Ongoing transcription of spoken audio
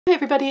Hey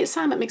everybody, it's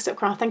Sam at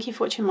mixedupcraft. Thank you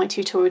for watching my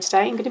tutorial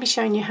today. I'm going to be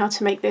showing you how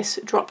to make this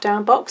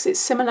drop-down box.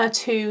 It's similar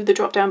to the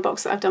drop-down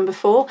box that I've done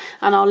before,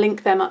 and I'll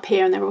link them up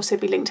here and they'll also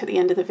be linked at the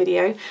end of the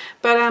video.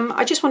 But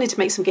I just wanted to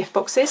make some gift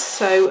boxes,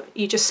 so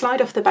you just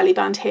slide off the belly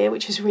band here,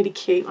 which is really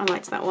cute. I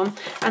liked that one.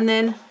 And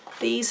then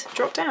these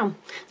drop down.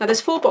 Now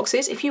there's 4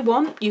 boxes. If you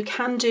want, you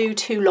can do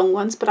 2 long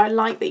ones, but I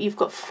like that you've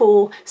got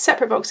 4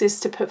 separate boxes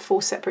to put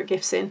 4 separate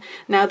gifts in.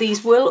 Now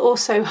these will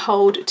also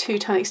hold 2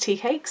 Tonic's tea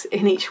cakes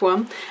in each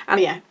one.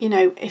 And yeah, you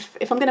know, if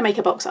I'm going to make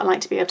a box, I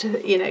like to be able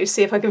to, you know,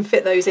 see if I can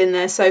fit those in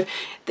there. So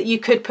that you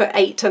could put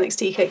 8 Tonic's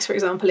tea cakes, for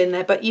example, in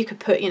there, but you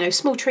could put, you know,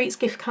 small treats,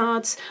 gift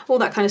cards, all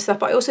that kind of stuff.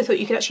 But I also thought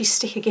you could actually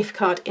stick a gift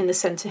card in the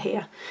centre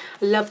here.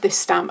 I love this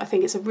stamp. I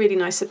think it's a really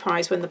nice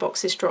surprise when the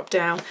boxes drop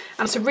down.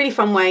 And it's a really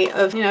fun way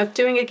of, you know,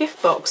 doing a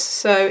gift box.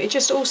 So it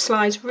just all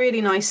slides really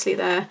nicely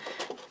there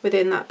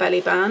within that belly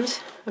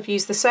band. I've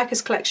used the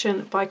Circus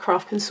collection by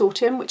Craft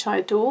Consortium, which I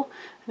adore.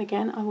 And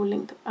again, I will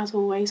link, as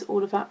always,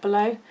 all of that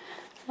below.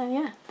 And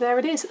yeah, there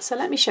it is. So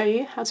let me show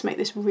you how to make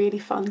this really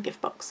fun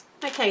gift box.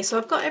 Okay, so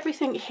I've got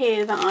everything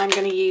here that I'm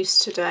going to use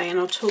today, and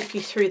I'll talk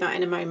you through that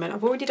in a moment.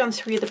 I've already done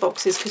 3 of the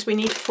boxes because we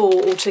need 4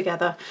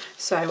 altogether.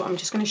 So I'm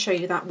just going to show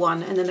you that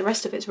one, and then the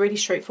rest of it's really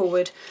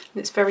straightforward and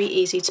it's very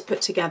easy to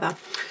put together.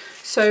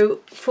 So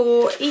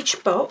for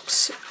each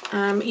box,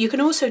 you can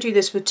also do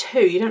this with 2.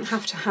 You don't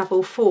have to have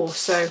all 4.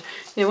 So,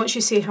 you know, once you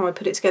see how I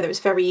put it together, it's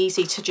very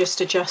easy to just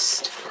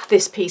adjust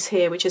this piece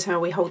here, which is how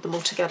we hold them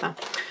all together.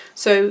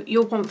 So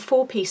you'll want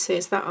 4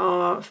 pieces that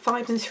are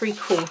 5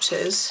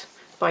 3/4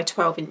 by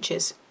 12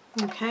 inches.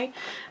 Okay,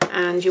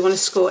 and you want to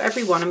score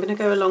every one. I'm going to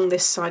go along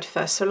this side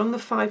first. So along the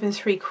 5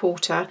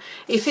 3/4,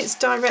 if it's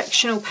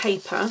directional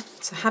paper,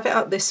 so have it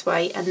up this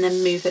way and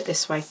then move it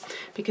this way,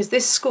 because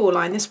this score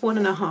line, this 1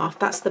 1/2,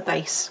 that's the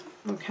base.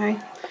 Okay,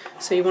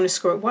 so you want to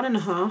score at 1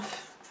 1/2,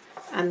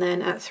 and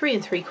then at 3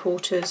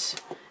 3/4,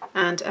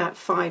 and at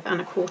 5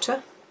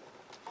 1/4.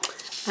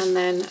 And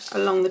then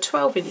along the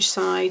 12-inch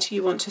side,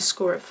 you want to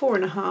score at 4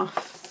 1/2,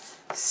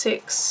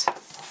 6,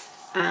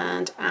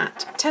 and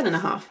at 10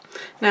 1/2.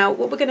 Now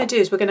what we're going to do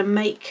is we're going to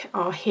make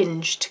our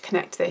hinge to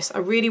connect this. I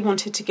really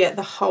wanted to get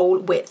the whole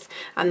width,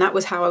 and that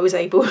was how I was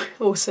able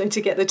also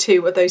to get the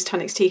 2 of those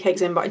Tonic's tea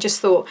cakes in, but I just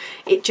thought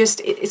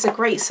it's a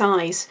great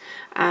size,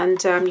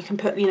 and you can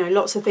put, you know,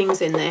 lots of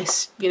things in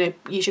this, you know,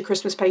 use your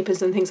Christmas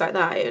papers and things like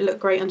that. It'll look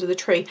great under the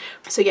tree.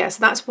 So yes,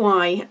 that's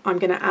why I'm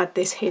going to add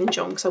this hinge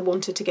on, because I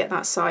wanted to get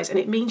that size, and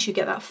it means you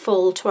get that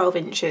full 12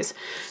 inches.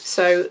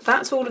 So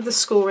that's all of the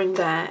scoring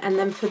there. And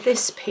then for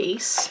this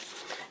piece,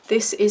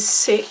 this is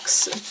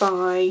 6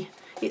 by,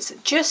 it's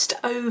just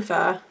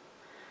over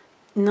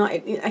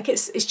 9,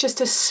 it's just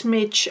a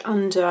smidge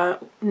under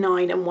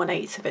 9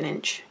 1/8 of an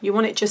inch. You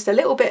want it just a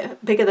little bit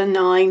bigger than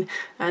 9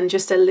 and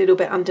just a little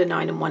bit under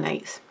 9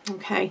 1/8.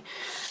 Okay,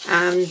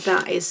 and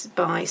that is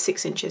by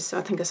 6 inches.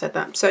 I think I said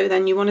that. So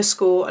then you want to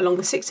score along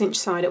the 6-inch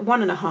side at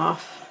 1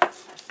 1/2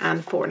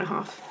 and 4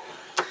 1/2.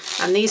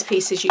 And these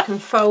pieces you can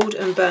fold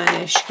and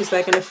burnish because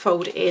they're going to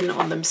fold in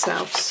on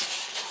themselves,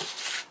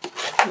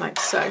 like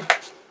so.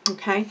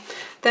 Okay,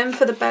 then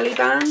for the belly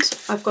band,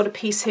 I've got a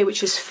piece here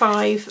which is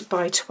 5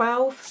 by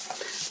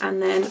 12,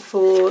 and then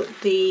for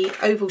the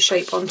oval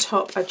shape on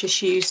top, I've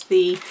just used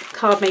the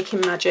Card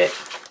Making Magic,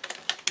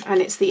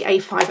 and it's the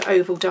A5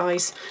 oval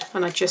dies,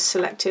 and I just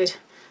selected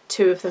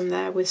 2 of them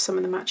there with some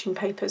of the matching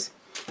papers.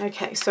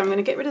 Okay, so I'm going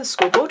to get rid of the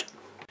scoreboard,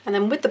 and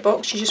then with the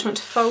box, you just want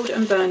to fold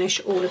and burnish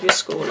all of your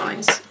score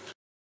lines.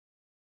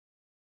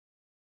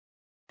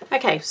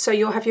 Okay, so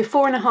you'll have your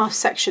 4 1/2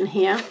 section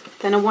here,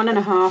 then a 1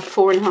 1/2,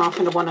 4 1/2,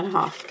 and a 1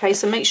 1/2. Okay,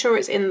 so make sure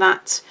it's in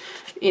that,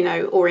 you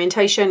know,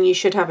 orientation. You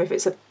should have, if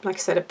it's a, like I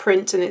said, a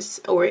print and it's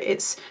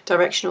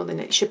directional, then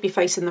it should be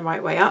facing the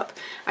right way up.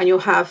 And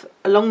you'll have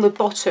along the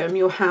bottom,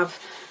 you'll have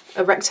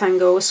a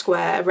rectangle, a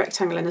square, a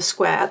rectangle, and a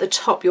square. At the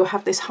top, you'll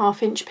have this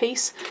 1/2-inch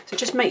piece. So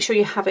just make sure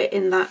you have it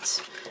in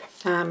that,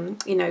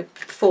 you know,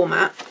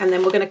 format. And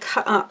then we're going to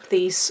cut up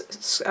these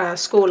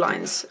score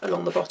lines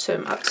along the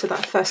bottom up to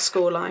that first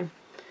score line.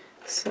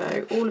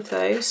 So all of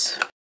those,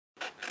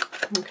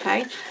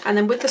 okay, and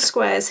then with the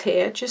squares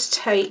here, just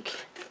take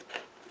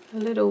a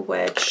little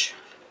wedge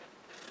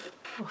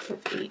off of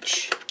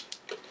each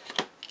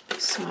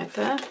side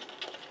there.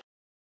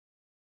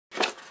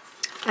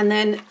 And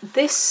then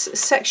this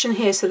section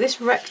here, so this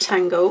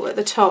rectangle at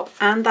the top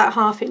and that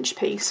 1/2-inch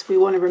piece, we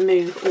want to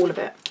remove all of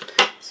it.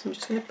 So I'm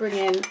just going to bring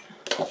in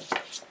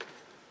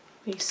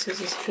these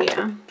scissors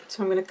here.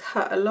 So I'm going to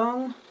cut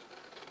along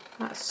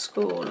that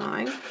score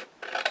line,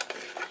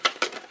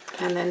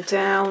 and then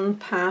down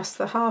past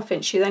the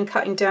 1/2-inch. You're then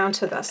cutting down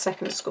to that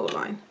second score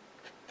line.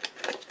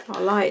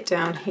 I'll lie it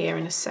down here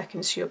in a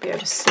second so you'll be able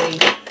to see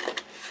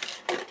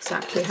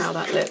exactly how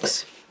that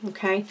looks.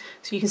 Okay,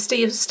 so you can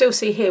still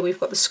see here we've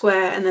got the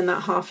square and then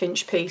that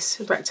 1/2-inch piece,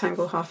 a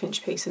rectangle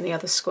 1/2-inch piece, and the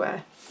other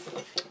square.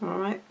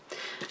 Alright,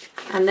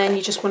 and then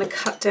you just want to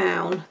cut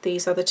down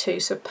these other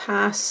 2, so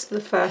past the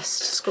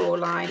first score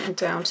line and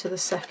down to the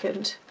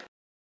second.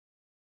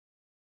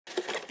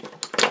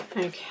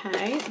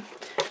 Okay,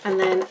 and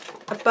then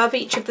above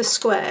each of the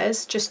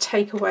squares just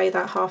take away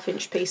that 1/2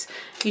 inch piece.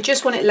 You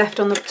just want it left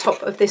on the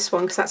top of this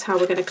one because that's how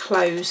we're going to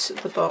close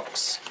the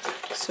box.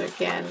 So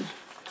again,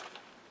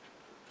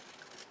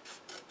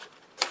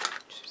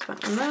 just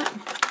that one there.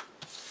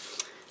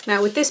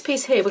 Now with this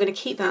piece here, we're going to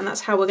keep that, and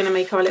that's how we're going to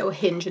make our little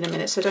hinge in a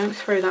minute, so don't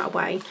throw that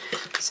away.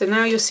 So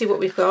now you'll see what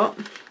we've got.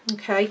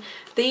 Okay,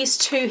 these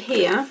two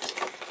here,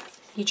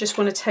 you just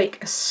want to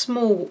take a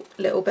small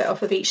little bit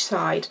off of each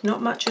side,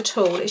 not much at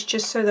all, it's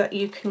just so that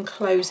you can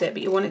close it,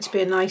 but you want it to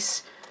be a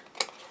nice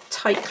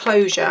tight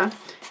closure.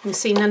 You can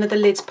see none of the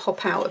lids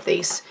pop out of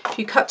these. If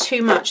you cut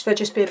too much, they'll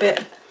just be a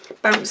bit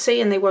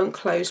bouncy and they won't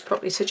close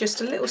properly, so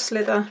just a little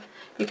slither.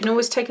 You can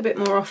always take a bit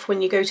more off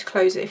when you go to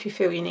close it if you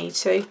feel you need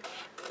to,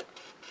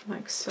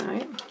 like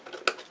so.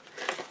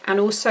 And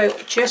also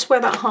just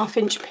where that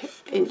 1/2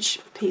 inch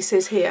piece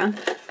is here,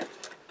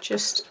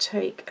 just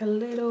take a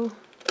little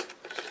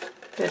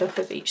bit off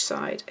of each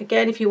side.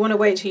 Again, if you want to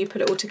wait until you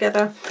put it all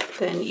together,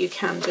 then you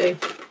can do.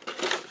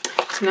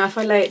 So now if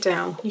I lay it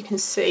down, you can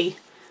see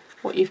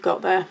what you've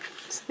got there.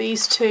 So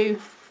these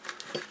two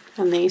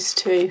and these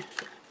two,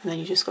 and then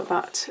you just got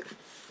that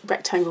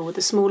rectangle with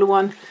the smaller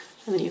one,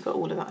 and then you've got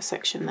all of that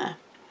section there.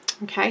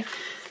 Okay,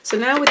 so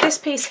now with this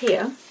piece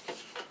here,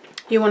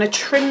 you want to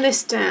trim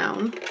this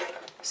down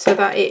so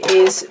that it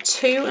is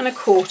 2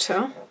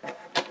 1/4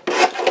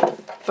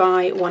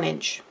 by 1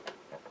 inch.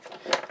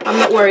 I'm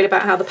not worried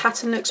about how the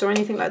pattern looks or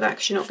anything like that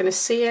because you're not going to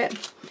see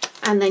it.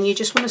 And then you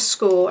just want to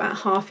score at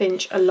 1/2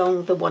 inch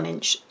along the 1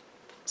 inch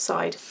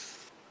side,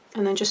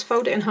 and then just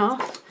fold it in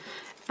half.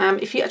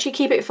 If you actually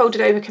keep it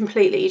folded over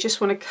completely, you just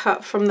want to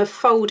cut from the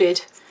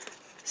folded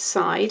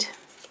side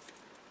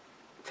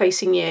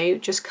facing you,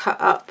 just cut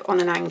up on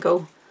an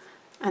angle,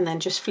 and then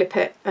just flip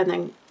it, and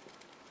then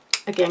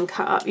again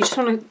cut up. You just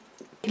want to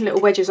get little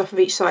wedges off of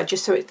each side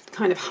just so it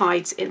kind of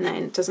hides in there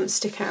and it doesn't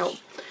stick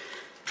out.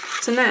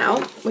 So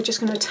now we're just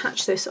going to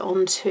attach this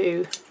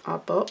onto our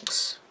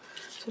box.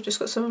 So I've just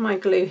got some of my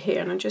glue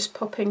here, and I'm just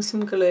popping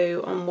some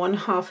glue on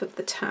 1/2 of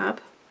the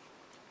tab.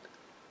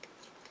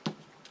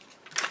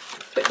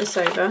 Flip this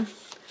over,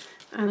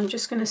 and I'm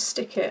just going to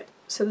stick it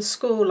so the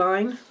score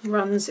line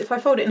runs. If I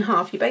fold it in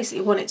half, you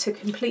basically want it to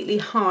completely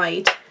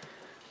hide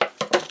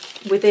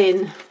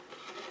within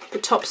the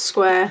top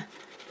square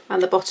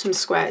and the bottom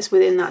square. It's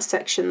within that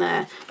section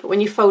there. But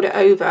when you fold it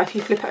over, if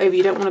you flip it over,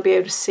 you don't want to be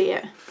able to see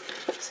it.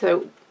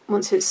 So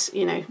once it's,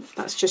 you know,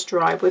 that's just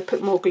dry, we'll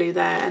put more glue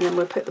there, and then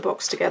we'll put the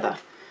box together.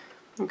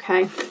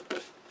 Okay.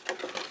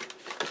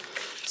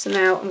 So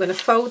now I'm going to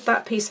fold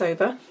that piece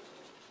over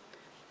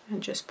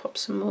and just pop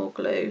some more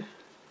glue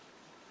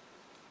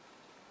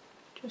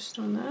just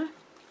on there,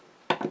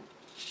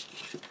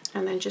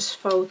 and then just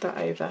fold that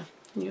over,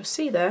 and you'll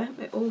see there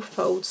it all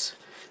folds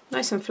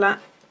nice and flat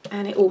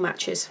and it all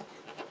matches.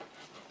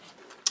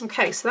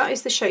 Okay, so that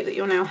is the shape that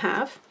you'll now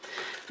have.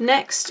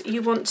 Next,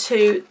 you want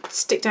to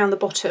stick down the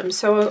bottom.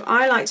 So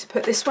I like to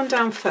put this one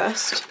down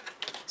first.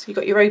 So you've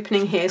got your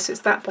opening here, so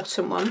it's that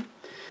bottom one.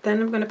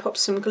 Then I'm going to pop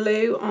some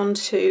glue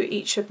onto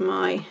each of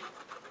my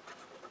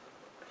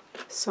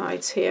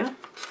sides here,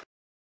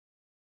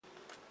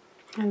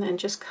 and then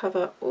just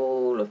cover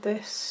all of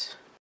this,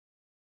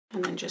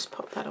 and then just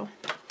pop that on.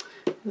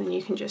 And then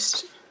you can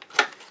just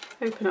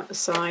open up the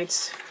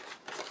sides.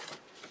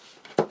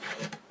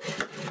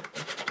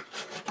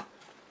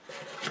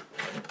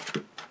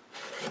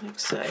 Like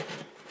so.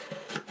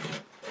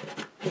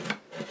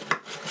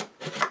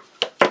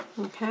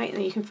 Okay, and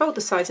then you can fold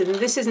the sides in, and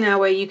this is now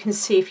where you can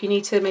see if you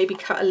need to maybe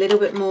cut a little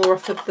bit more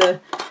off of the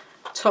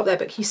top there,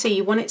 but you see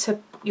you want it to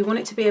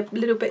be a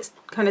little bit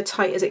kind of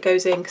tight as it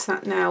goes in, because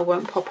that now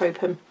won't pop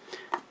open,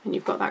 and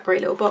you've got that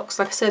great little box.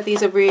 Like I said,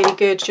 these are really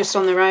good just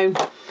on their own.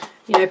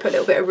 You know, put a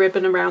little bit of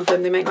ribbon around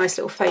them, they make nice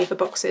little favour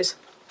boxes.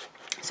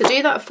 So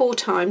do that 4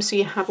 times so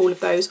you have all of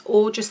those,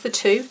 or just the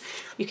 2.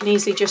 You can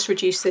easily just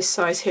reduce this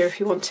size here if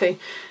you want to.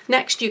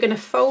 Next, you're going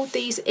to fold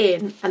these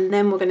in, and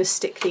then we're going to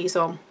stick these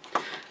on.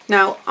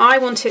 Now, I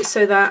want it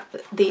so that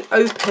the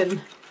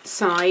open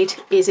side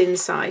is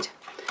inside.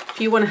 If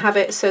you want to have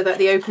it so that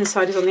the open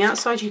side is on the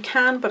outside, you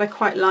can, but I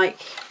quite like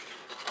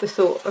the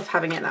thought of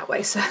having it that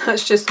way. So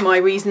that's just my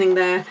reasoning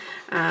there,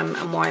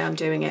 and why I'm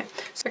doing it.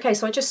 Okay,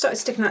 so I just started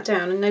sticking that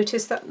down and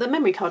noticed that the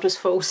memory card was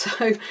full.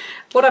 So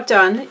what I've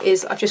done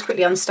is I've just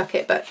quickly unstuck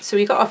it. But so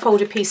we've got our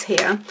folded piece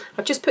here.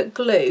 I've just put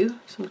glue,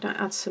 so I'm going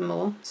to add some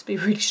more. This will be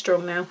really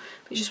strong now.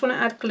 But you just want to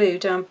add glue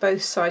down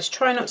both sides.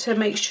 Try not to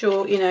make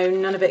sure, you know,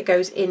 none of it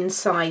goes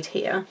inside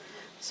here.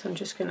 So I'm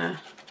just going to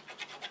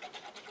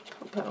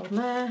pop that on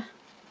there,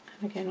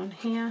 and again on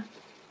here.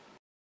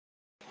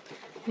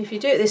 And if you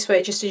do it this way,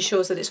 it just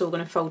ensures that it's all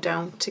going to fold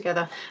down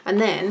together. And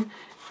then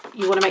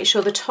you want to make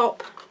sure the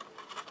top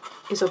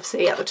is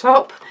obviously at the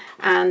top,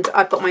 and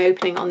I've got my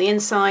opening on the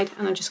inside,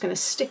 and I'm just going to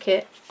stick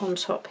it on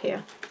top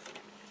here.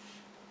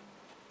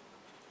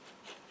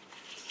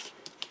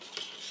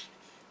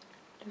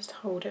 Just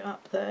hold it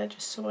up there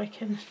just so I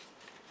can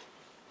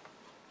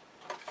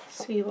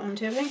see what I'm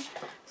doing.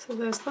 So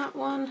there's that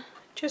one.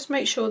 Just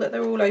make sure that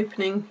they're all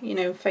opening, you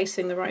know,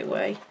 facing the right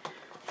way.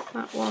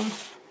 That one.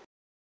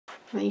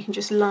 And then you can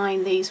just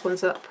line these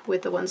ones up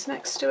with the ones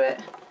next to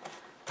it,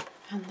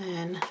 and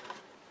then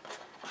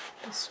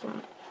this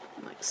one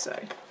like so.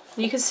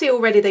 You can see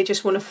already they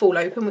just want to fall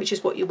open, which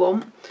is what you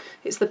want.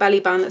 It's the belly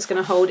band that's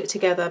going to hold it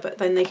together, but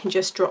then they can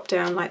just drop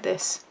down like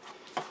this.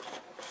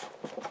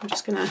 I'm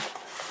just going to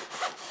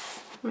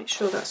make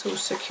sure that's all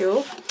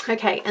secure.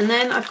 Okay, and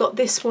then I've got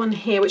this one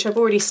here, which I've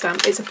already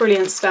stamped. It's a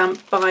brilliant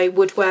stamp by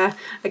Woodware.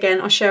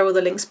 Again, I'll share all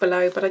the links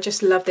below, but I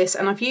just love this.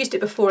 And I've used it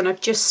before, and I've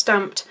just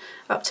stamped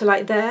up to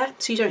like there,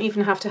 so you don't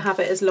even have to have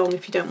it as long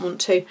if you don't want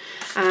to.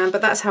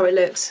 But that's how it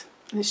looks.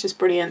 It's just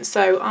brilliant.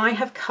 So I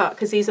have cut,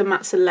 because these are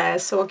mats and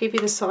layers, so I'll give you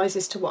the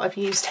sizes to what I've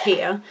used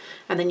here,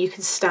 and then you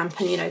can stamp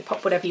and, you know,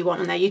 pop whatever you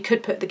want in there. You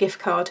could put the gift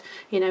card,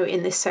 you know,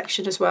 in this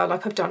section as well,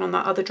 like I've done on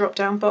that other drop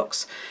down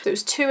box. So it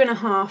was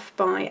 2.5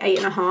 by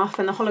 8.5,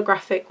 and the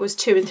holographic was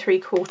 2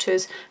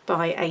 3/4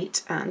 by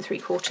 8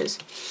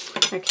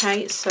 3/4.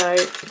 Okay, so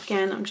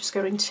again, I'm just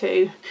going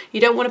to,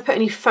 you don't want to put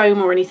any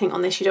foam or anything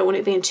on this. You don't want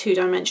it being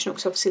two-dimensional,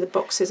 because obviously the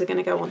boxes are going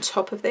to go on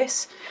top of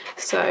this.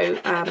 So,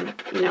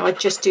 you know, I'd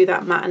just do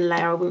that mat and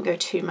layer. I wouldn't go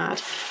too mad,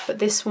 but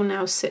this will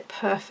now sit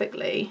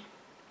perfectly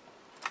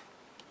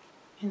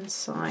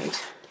inside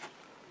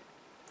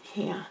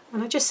here,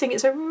 and I just think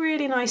it's a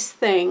really nice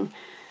thing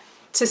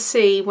to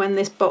see when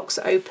this box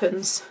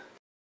opens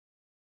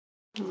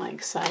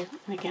like so.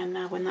 And again,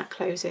 now when that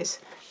closes,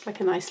 it's like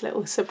a nice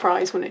little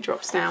surprise when it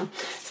drops down.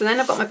 So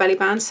then I've got my belly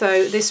band.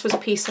 So this was a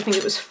piece, I think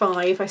it was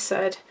 5, I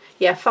said,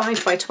 yeah,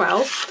 5 by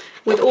 12.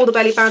 With all the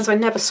belly bands, I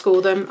never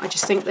score them. I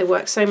just think they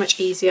work so much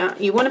easier.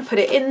 You want to put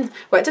it in,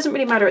 well, it doesn't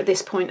really matter at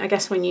this point. I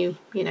guess when you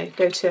know,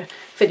 go to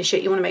finish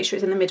it, you want to make sure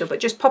it's in the middle, but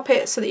just pop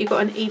it so that you've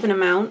got an even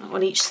amount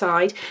on each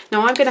side.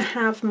 Now I'm going to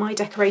have my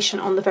decoration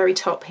on the very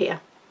top here.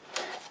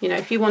 You know,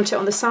 if you want it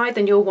on the side,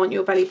 then you'll want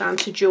your belly band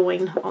to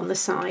join on the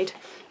side.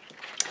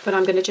 But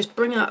I'm going to just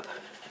bring up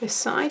this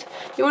side.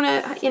 You want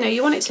to, you know,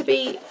 you want it to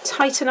be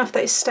tight enough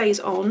that it stays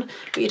on,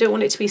 but you don't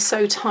want it to be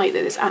so tight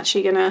that it's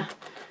actually going to,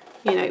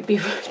 you know, be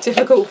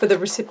difficult for the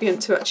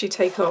recipient to actually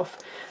take off.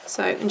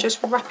 So, and just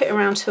wrap it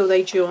around till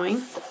they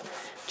join.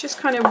 Just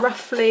kind of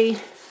roughly,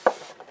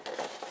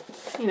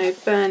 you know,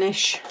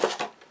 burnish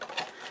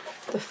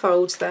the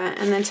folds there,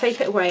 and then take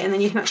it away, and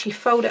then you can actually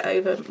fold it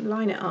over,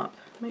 line it up,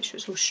 make sure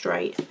it's all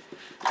straight,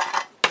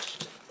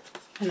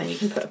 and then you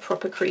can put a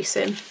proper crease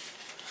in.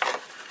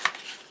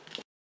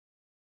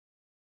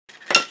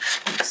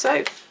 Like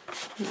so.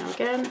 Now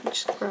again,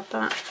 just grab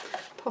that,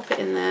 pop it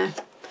in there.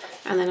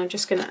 And then I'm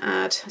just going to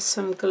add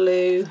some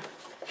glue,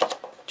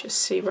 just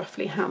see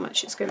roughly how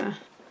much it's going to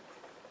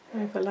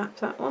overlap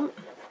that one.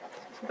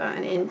 It's about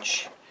 1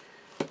 inch,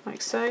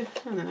 like so.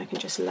 And then I can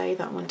just lay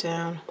that one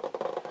down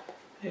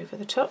over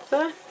the top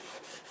there.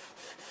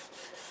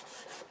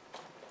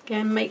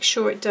 Again, make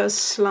sure it does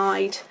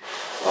slide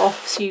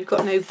off so you've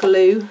got no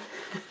glue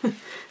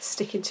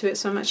sticking to it.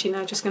 So I'm actually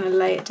now just going to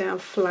lay it down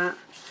flat.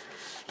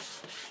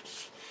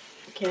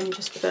 Again,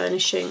 just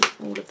burnishing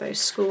all of those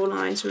score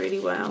lines really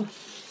well.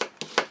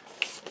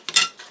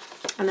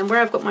 And then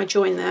where I've got my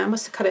join there, I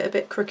must have cut it a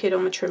bit crooked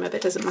on my trimmer, but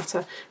it doesn't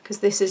matter, because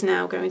this is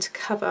now going to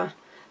cover,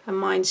 and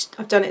mine's,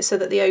 I've done it so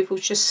that the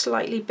oval's just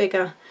slightly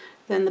bigger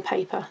than the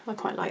paper. I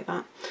quite like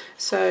that.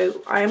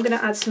 So I am going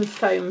to add some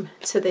foam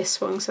to this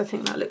one, because I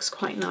think that looks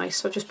quite nice.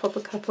 So I'll just pop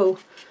a couple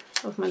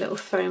of my little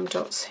foam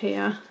dots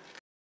here.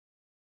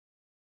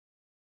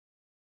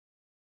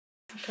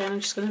 Okay, I'm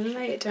just going to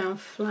lay it down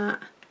flat.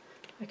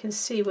 I can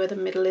see where the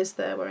middle is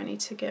there, where I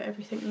need to get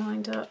everything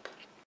lined up.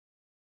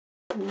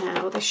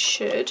 Now this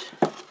should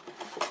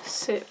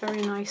sit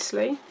very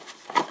nicely.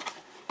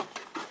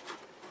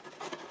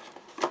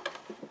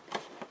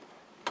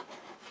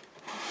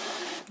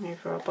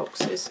 Over our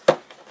boxes.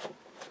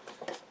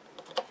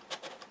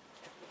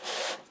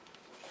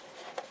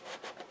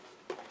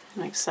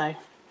 Like so.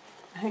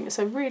 I think it's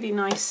a really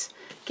nice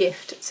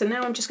gift. So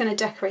now I'm just going to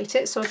decorate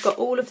it. So I've got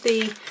all of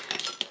the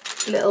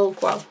little,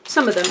 well,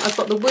 some of them. I've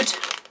got the wood.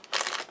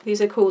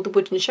 These are called the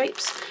wooden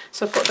shapes.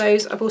 So I've got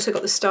those. I've also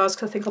got the stars,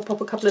 because I think I'll pop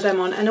a couple of them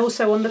on. And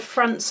also on the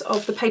fronts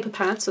of the paper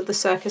pads of the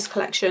Circus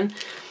collection,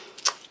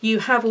 you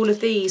have all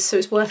of these, so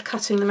it's worth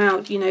cutting them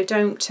out. You know,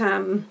 don't,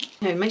 you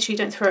know, make sure you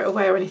don't throw it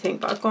away or anything.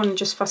 But I've gone and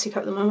just fussy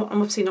cut them. I'm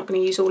obviously not going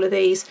to use all of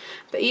these,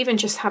 but even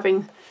just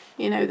having,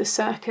 you know, the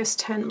Circus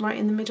tent right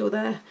in the middle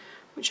there,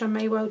 which I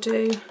may well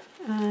do.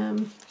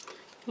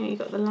 You know, you've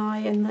got the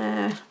lion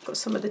there. I've got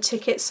some of the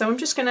tickets. So I'm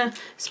just going to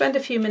spend a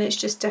few minutes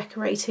just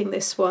decorating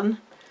this one,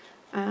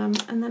 and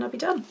then I'll be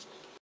done.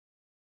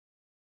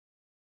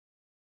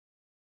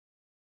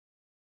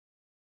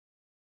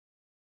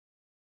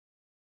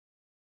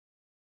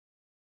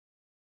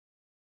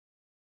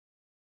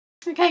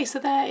 Okay, so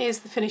there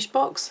is the finished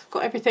box. I've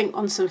got everything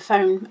on some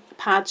foam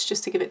pads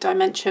just to give it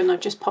dimension. I've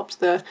just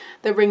popped the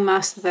ring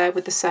master there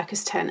with the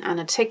Circus tent and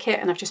a ticket,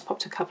 and I've just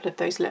popped a couple of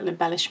those little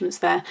embellishments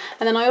there.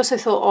 And then I also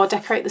thought, oh, I'll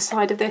decorate the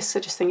side of this. I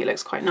just think it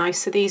looks quite nice.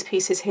 So these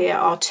pieces here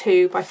are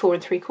 2 by 4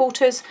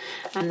 3/4,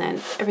 and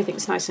then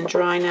everything's nice and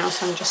dry now,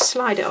 so I'm just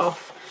slide it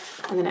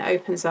off, and then it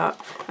opens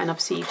up, and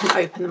obviously you can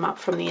open them up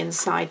from the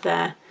inside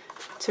there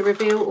to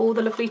reveal all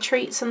the lovely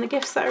treats and the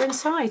gifts that are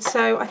inside.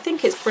 So I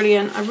think it's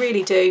brilliant, I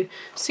really do.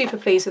 Super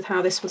pleased with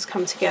how this one's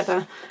come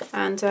together,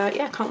 and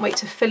yeah, can't wait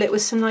to fill it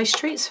with some nice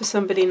treats for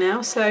somebody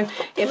now. So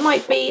it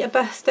might be a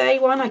birthday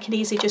one, I can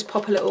easily just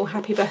pop a little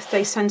happy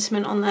birthday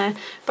sentiment on there,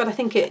 but I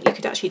think you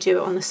could actually do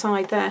it on the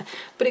side there.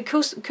 But it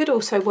could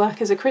also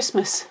work as a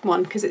Christmas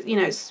one, because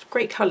it's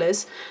great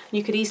colours.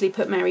 You could easily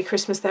put Merry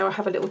Christmas there or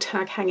have a little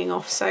tag hanging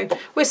off. So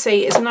we'll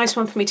see. It's a nice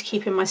one for me to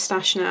keep in my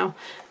stash now.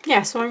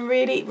 Yeah, so I'm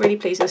really, really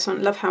pleased with this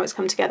one. Love how it's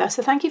come together.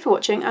 So thank you for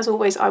watching. As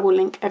always, I will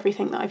link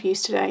everything that I've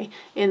used today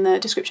in the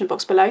description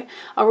box below.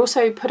 I'll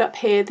also put up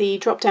here the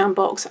drop-down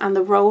box and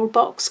the roll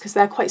box, because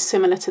they're quite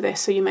similar to this,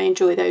 so you may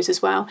enjoy those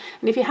as well.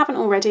 And if you haven't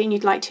already and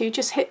you'd like to,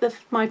 just hit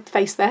my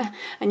face there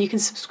and you can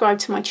subscribe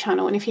to my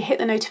channel. And if you hit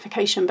the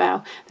notification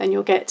bell, then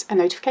you'll get a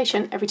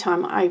notification every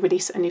time I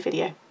release a new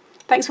video.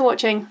 Thanks for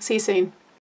watching. See you soon.